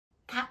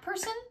Cat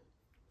person?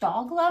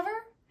 Dog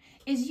lover?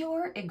 Is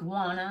your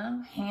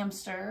iguana,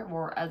 hamster,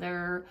 or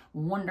other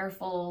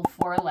wonderful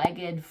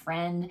four-legged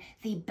friend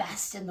the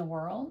best in the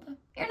world?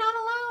 You're not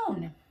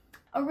alone.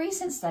 A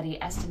recent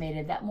study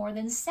estimated that more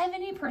than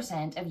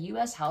 70% of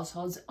US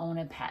households own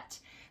a pet.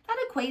 That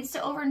equates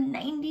to over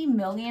 90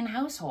 million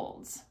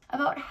households.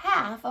 About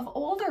half of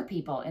older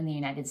people in the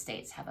United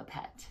States have a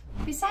pet.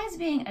 Besides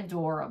being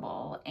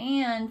adorable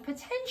and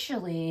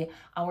potentially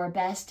our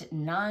best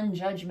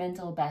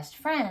non-judgmental best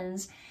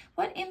friends,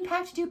 what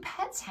impact do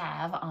pets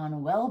have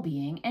on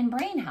well-being and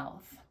brain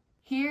health?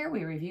 Here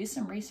we review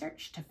some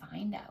research to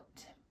find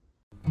out.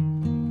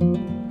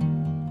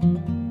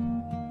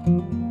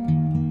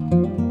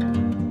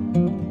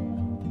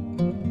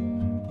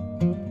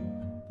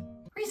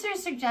 Research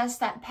suggests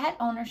that pet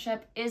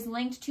ownership is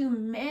linked to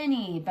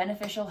many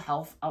beneficial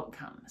health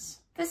outcomes.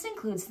 This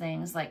includes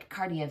things like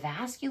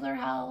cardiovascular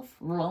health,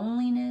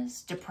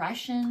 loneliness,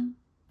 depression.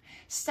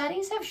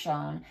 Studies have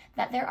shown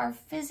that there are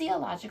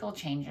physiological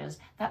changes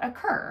that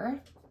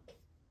occur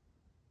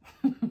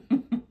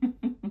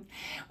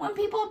when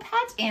people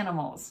pet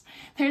animals.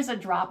 There's a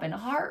drop in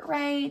heart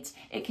rate,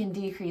 it can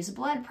decrease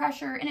blood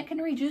pressure, and it can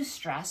reduce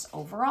stress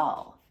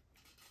overall.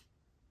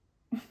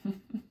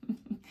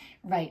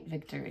 Right,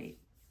 Victory.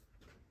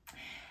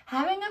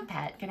 Having a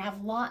pet can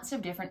have lots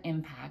of different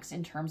impacts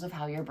in terms of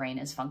how your brain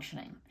is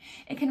functioning.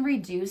 It can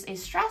reduce a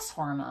stress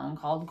hormone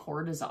called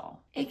cortisol.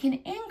 It can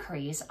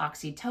increase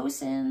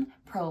oxytocin,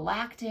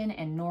 prolactin,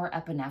 and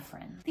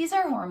norepinephrine. These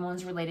are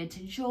hormones related to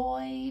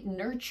joy,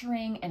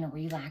 nurturing, and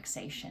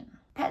relaxation.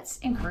 Pets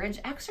encourage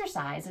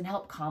exercise and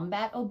help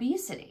combat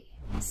obesity.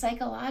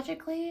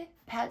 Psychologically,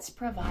 pets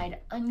provide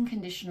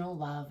unconditional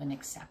love and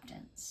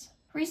acceptance.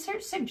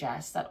 Research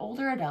suggests that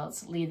older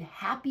adults lead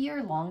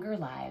happier, longer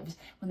lives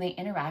when they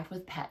interact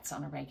with pets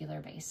on a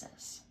regular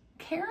basis.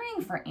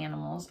 Caring for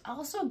animals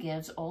also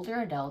gives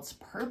older adults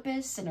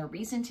purpose and a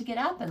reason to get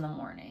up in the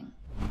morning.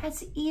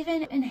 Pets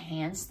even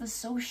enhance the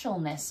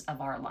socialness of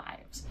our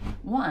lives.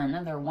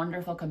 One, they're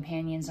wonderful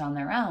companions on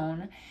their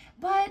own,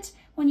 but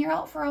when you're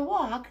out for a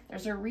walk,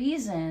 there's a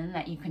reason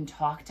that you can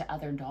talk to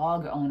other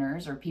dog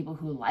owners or people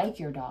who like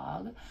your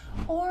dog.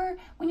 Or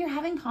when you're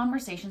having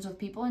conversations with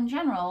people in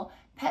general,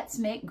 pets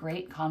make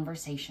great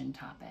conversation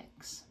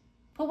topics.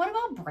 But what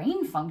about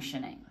brain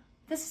functioning?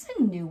 This is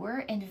a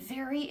newer and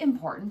very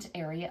important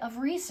area of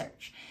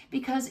research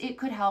because it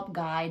could help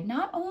guide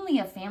not only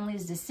a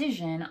family's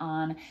decision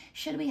on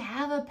should we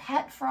have a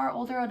pet for our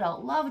older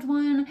adult loved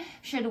one,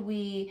 should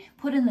we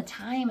put in the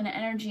time and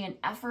energy and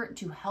effort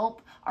to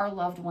help our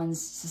loved ones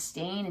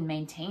sustain and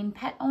maintain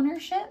pet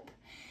ownership,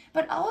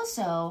 but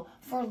also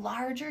for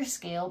larger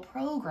scale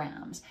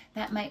programs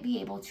that might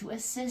be able to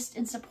assist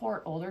and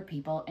support older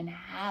people in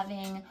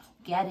having,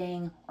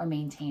 getting, or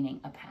maintaining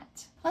a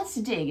pet. Let's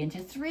dig into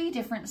 3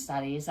 different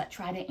studies that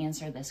try to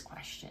answer this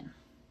question.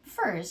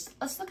 First,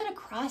 let's look at a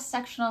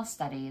cross-sectional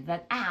study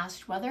that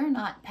asked whether or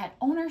not pet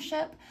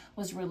ownership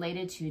was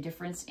related to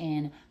difference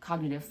in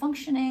cognitive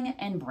functioning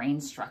and brain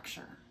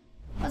structure.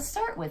 Let's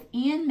start with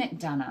Ian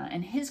McDonough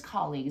and his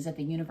colleagues at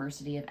the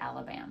University of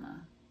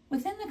Alabama.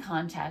 Within the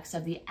context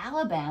of the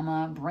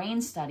Alabama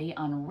Brain Study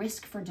on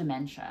Risk for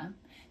Dementia,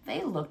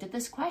 they looked at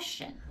this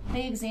question.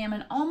 They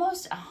examined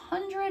almost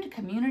 100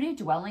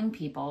 community-dwelling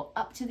people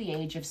up to the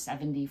age of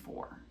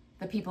 74.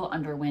 The people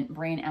underwent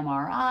brain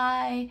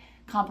MRI,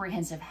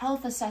 comprehensive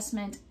health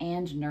assessment,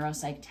 and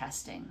neuropsych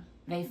testing.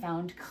 They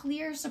found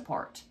clear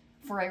support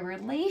for a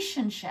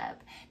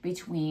relationship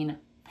between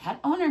pet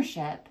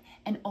ownership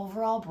and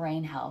overall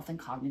brain health and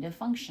cognitive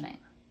functioning.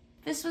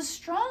 This was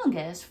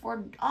strongest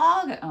for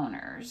dog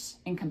owners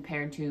in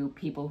compared to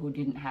people who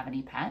didn't have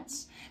any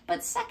pets,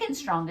 but second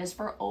strongest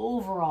for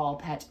overall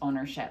pet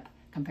ownership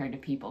compared to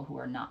people who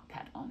are not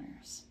pet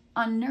owners.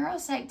 On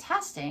neuropsych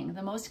testing,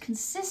 the most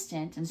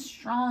consistent and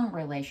strong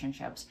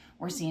relationships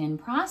were seen in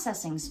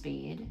processing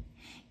speed,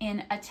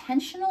 in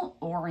attentional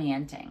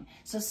orienting.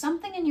 So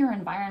something in your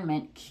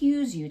environment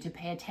cues you to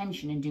pay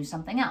attention and do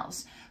something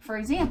else. For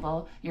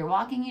example, you're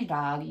walking your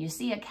dog, you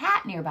see a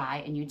cat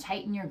nearby, and you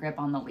tighten your grip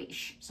on the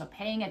leash. So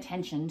paying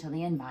attention to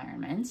the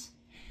environment.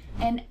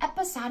 And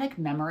episodic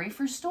memory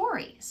for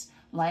stories,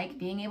 like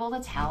being able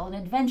to tell an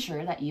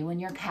adventure that you and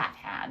your cat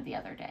had the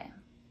other day.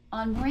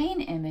 On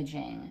brain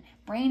imaging,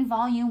 brain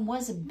volume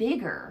was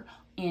bigger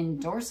in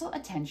dorsal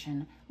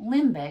attention,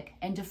 limbic,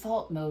 and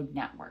default mode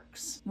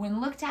networks. When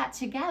looked at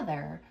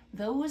together,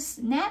 those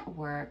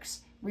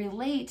networks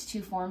relate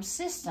to form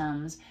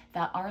systems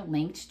that are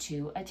linked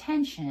to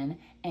attention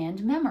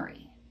and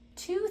memory.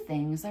 2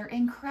 things that are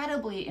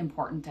incredibly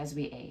important as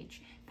we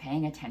age: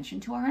 paying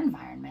attention to our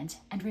environment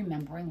and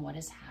remembering what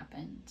has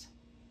happened.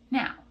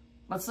 Now,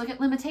 let's look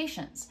at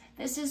limitations.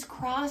 This is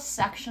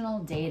cross-sectional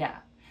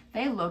data.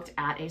 They looked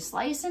at a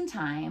slice in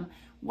time,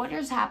 what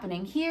is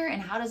happening here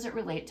and how does it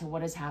relate to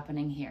what is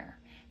happening here.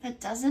 That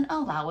doesn't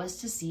allow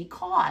us to see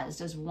cause.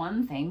 Does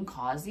one thing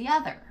cause the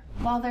other?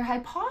 While their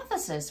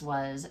hypothesis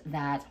was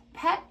that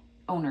pet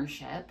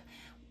ownership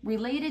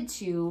related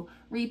to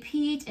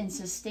repeat and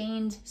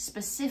sustained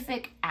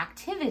specific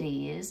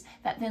activities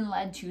that then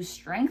led to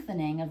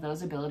strengthening of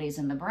those abilities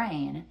in the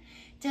brain,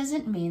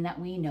 doesn't mean that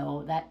we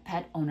know that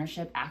pet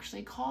ownership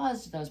actually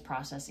caused those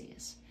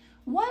processes.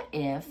 What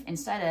if,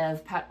 instead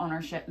of pet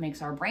ownership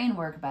makes our brain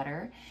work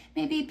better,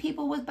 maybe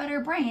people with better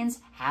brains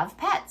have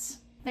pets?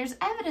 There's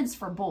evidence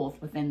for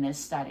both within this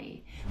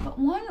study, but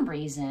one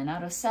reason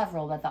out of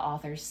several that the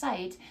authors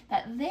cite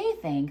that they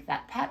think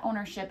that pet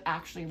ownership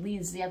actually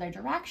leads the other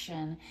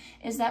direction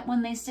is that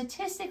when they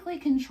statistically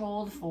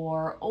controlled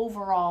for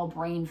overall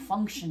brain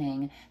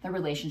functioning, the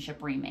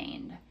relationship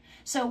remained.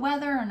 So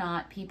whether or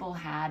not people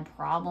had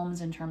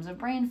problems in terms of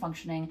brain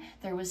functioning,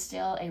 there was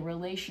still a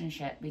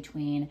relationship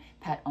between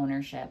pet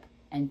ownership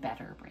and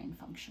better brain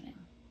functioning.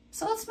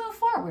 So let's move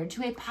forward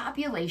to a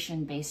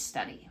population-based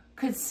study.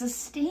 Could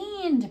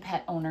sustained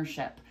pet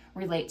ownership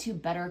relate to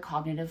better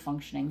cognitive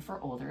functioning for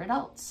older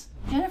adults?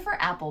 Jennifer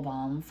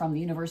Applebaum from the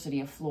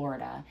University of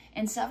Florida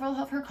and several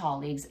of her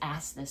colleagues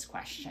asked this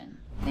question.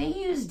 They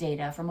used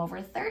data from over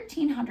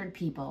 1,300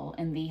 people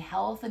in the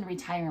Health and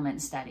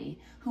Retirement Study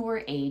who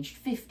were aged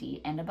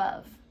 50 and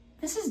above.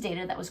 This is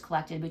data that was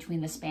collected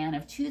between the span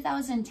of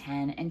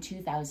 2010 and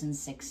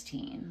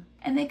 2016.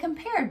 And they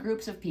compared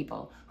groups of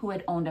people who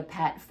had owned a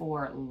pet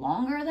for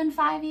longer than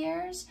 5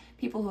 years,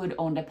 people who had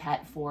owned a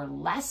pet for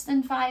less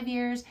than 5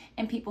 years,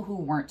 and people who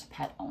weren't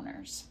pet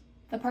owners.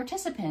 The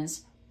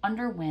participants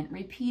underwent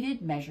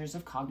repeated measures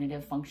of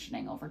cognitive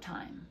functioning over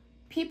time.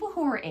 People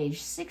who were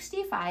aged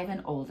 65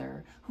 and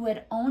older who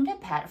had owned a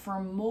pet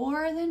for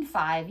more than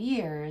 5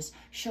 years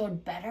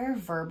showed better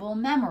verbal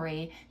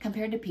memory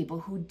compared to people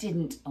who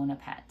didn't own a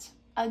pet.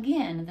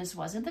 Again, this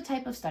wasn't the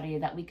type of study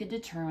that we could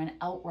determine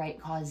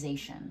outright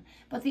causation,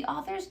 but the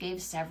authors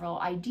gave several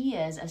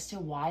ideas as to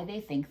why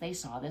they think they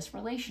saw this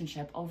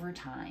relationship over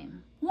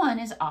time. One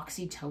is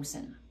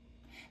oxytocin.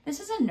 This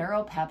is a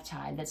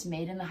neuropeptide that's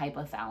made in the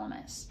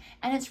hypothalamus,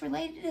 and it's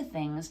related to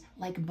things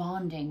like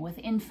bonding with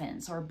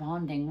infants or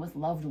bonding with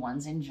loved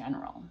ones in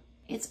general.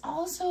 It's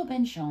also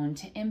been shown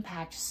to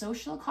impact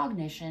social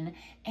cognition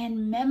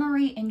and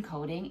memory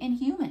encoding in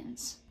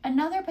humans.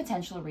 Another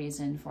potential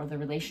reason for the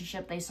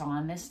relationship they saw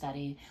in this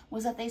study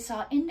was that they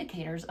saw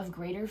indicators of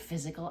greater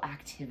physical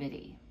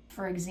activity.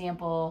 For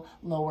example,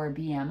 lower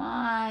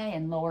BMI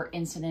and lower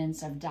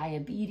incidence of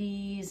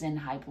diabetes and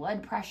high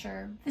blood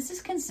pressure. This is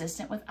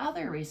consistent with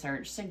other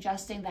research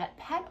suggesting that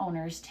pet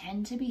owners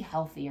tend to be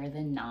healthier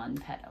than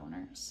non-pet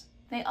owners.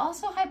 They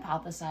also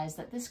hypothesized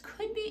that this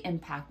could be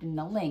impacting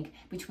the link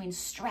between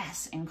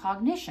stress and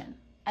cognition,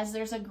 as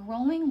there's a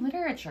growing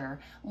literature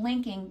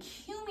linking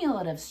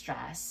cumulative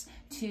stress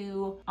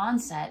to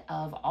onset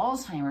of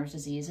Alzheimer's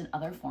disease and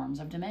other forms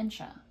of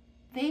dementia.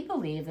 They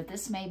believe that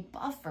this may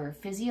buffer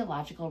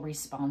physiological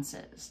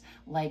responses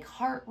like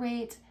heart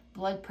rate,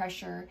 blood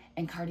pressure,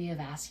 and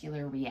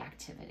cardiovascular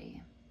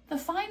reactivity. The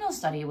final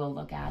study we'll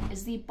look at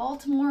is the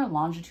Baltimore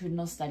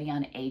Longitudinal Study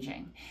on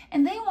Aging,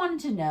 and they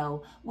wanted to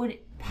know, would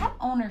pet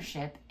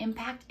ownership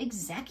impact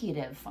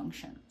executive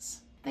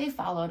functions? They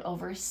followed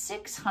over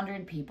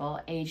 600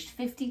 people aged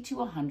 50 to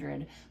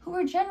 100 who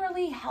were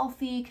generally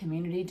healthy,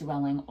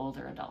 community-dwelling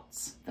older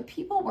adults. The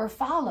people were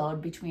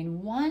followed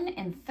between 1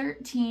 and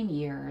 13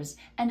 years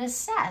and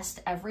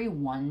assessed every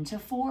 1 to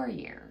 4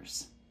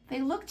 years.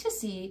 They looked to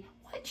see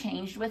what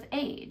changed with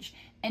age,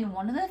 and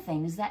one of the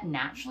things that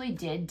naturally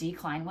did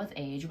decline with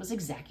age was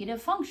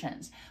executive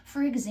functions.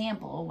 For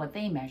example, what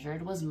they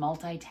measured was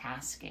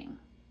multitasking.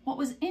 What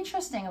was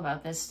interesting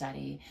about this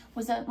study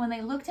was that when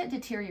they looked at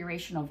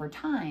deterioration over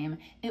time,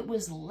 it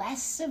was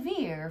less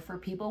severe for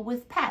people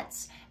with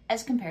pets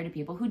as compared to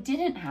people who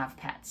didn't have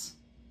pets.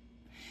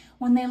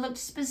 When they looked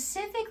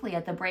specifically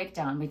at the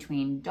breakdown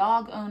between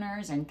dog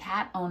owners and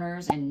cat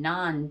owners and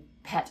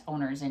non-pet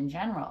owners in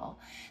general,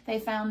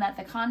 they found that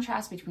the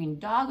contrast between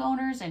dog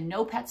owners and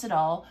no pets at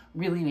all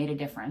really made a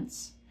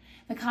difference.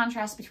 The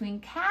contrast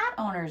between cat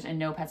owners and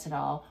no pets at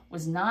all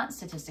was not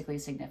statistically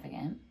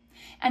significant.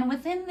 And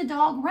within the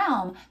dog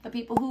realm, the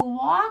people who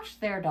walked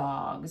their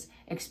dogs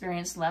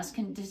experienced less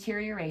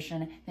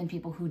deterioration than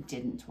people who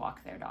didn't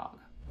walk their dog.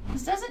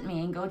 This doesn't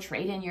mean go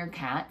trade in your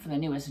cat for the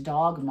newest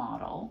dog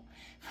model,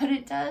 but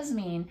it does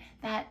mean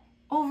that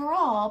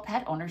overall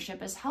pet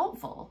ownership is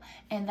helpful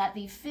and that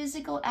the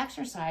physical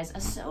exercise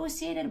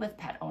associated with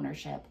pet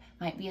ownership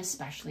might be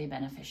especially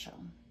beneficial.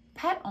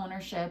 Pet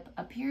ownership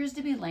appears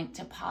to be linked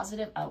to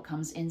positive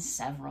outcomes in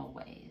several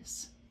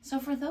ways. So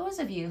for those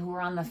of you who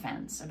are on the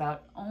fence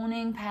about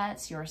owning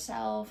pets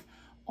yourself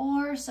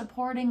or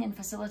supporting and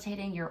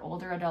facilitating your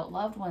older adult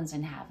loved ones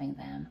in having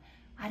them,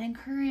 I'd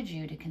encourage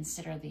you to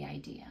consider the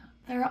idea.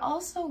 There are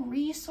also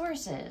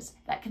resources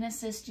that can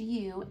assist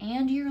you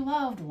and your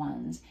loved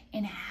ones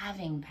in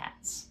having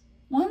pets.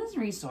 One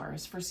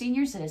resource for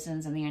senior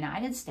citizens in the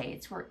United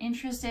States who are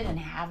interested in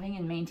having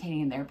and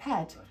maintaining their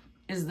pet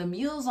is the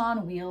Meals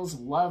on Wheels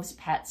Loves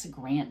Pets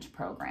Grant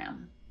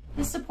Program.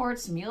 This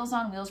supports Meals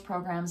on Wheels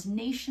programs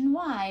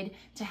nationwide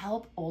to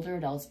help older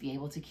adults be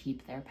able to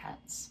keep their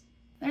pets.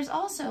 There's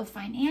also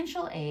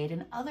financial aid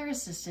and other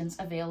assistance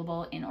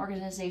available in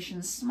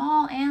organizations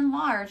small and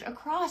large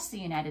across the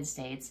United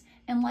States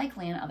and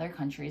likely in other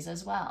countries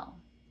as well.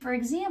 For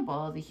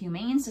example, the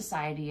Humane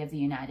Society of the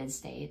United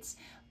States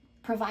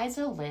provides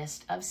a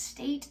list of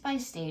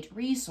state-by-state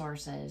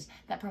resources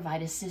that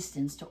provide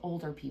assistance to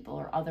older people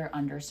or other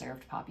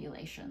underserved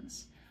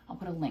populations. I'll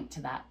put a link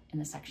to that in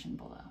the section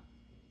below.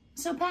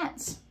 So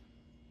pets,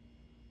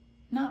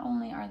 not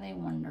only are they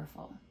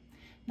wonderful,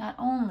 not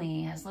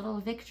only has little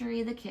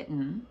Victory the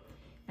kitten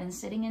been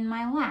sitting in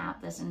my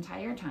lap this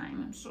entire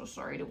time. I'm so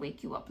sorry to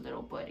wake you up,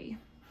 little buddy.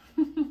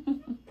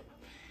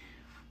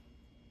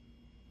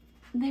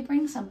 They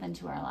bring something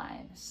to our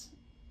lives.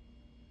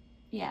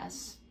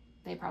 Yes,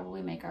 they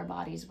probably make our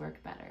bodies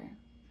work better.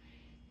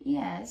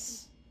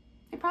 Yes,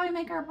 they probably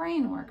make our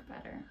brain work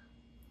better.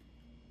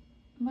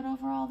 But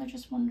overall, they're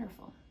just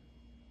wonderful.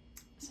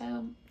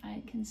 So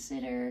I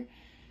consider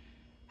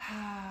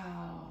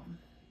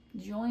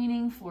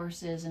joining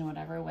forces in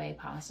whatever way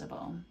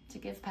possible to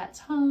give pets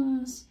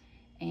homes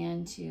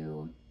and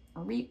to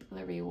reap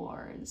the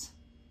rewards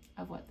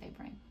of what they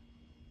bring.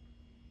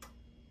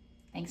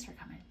 Thanks for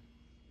coming.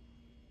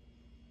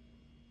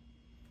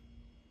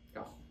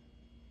 Oh.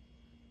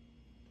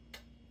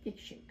 Big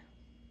shake.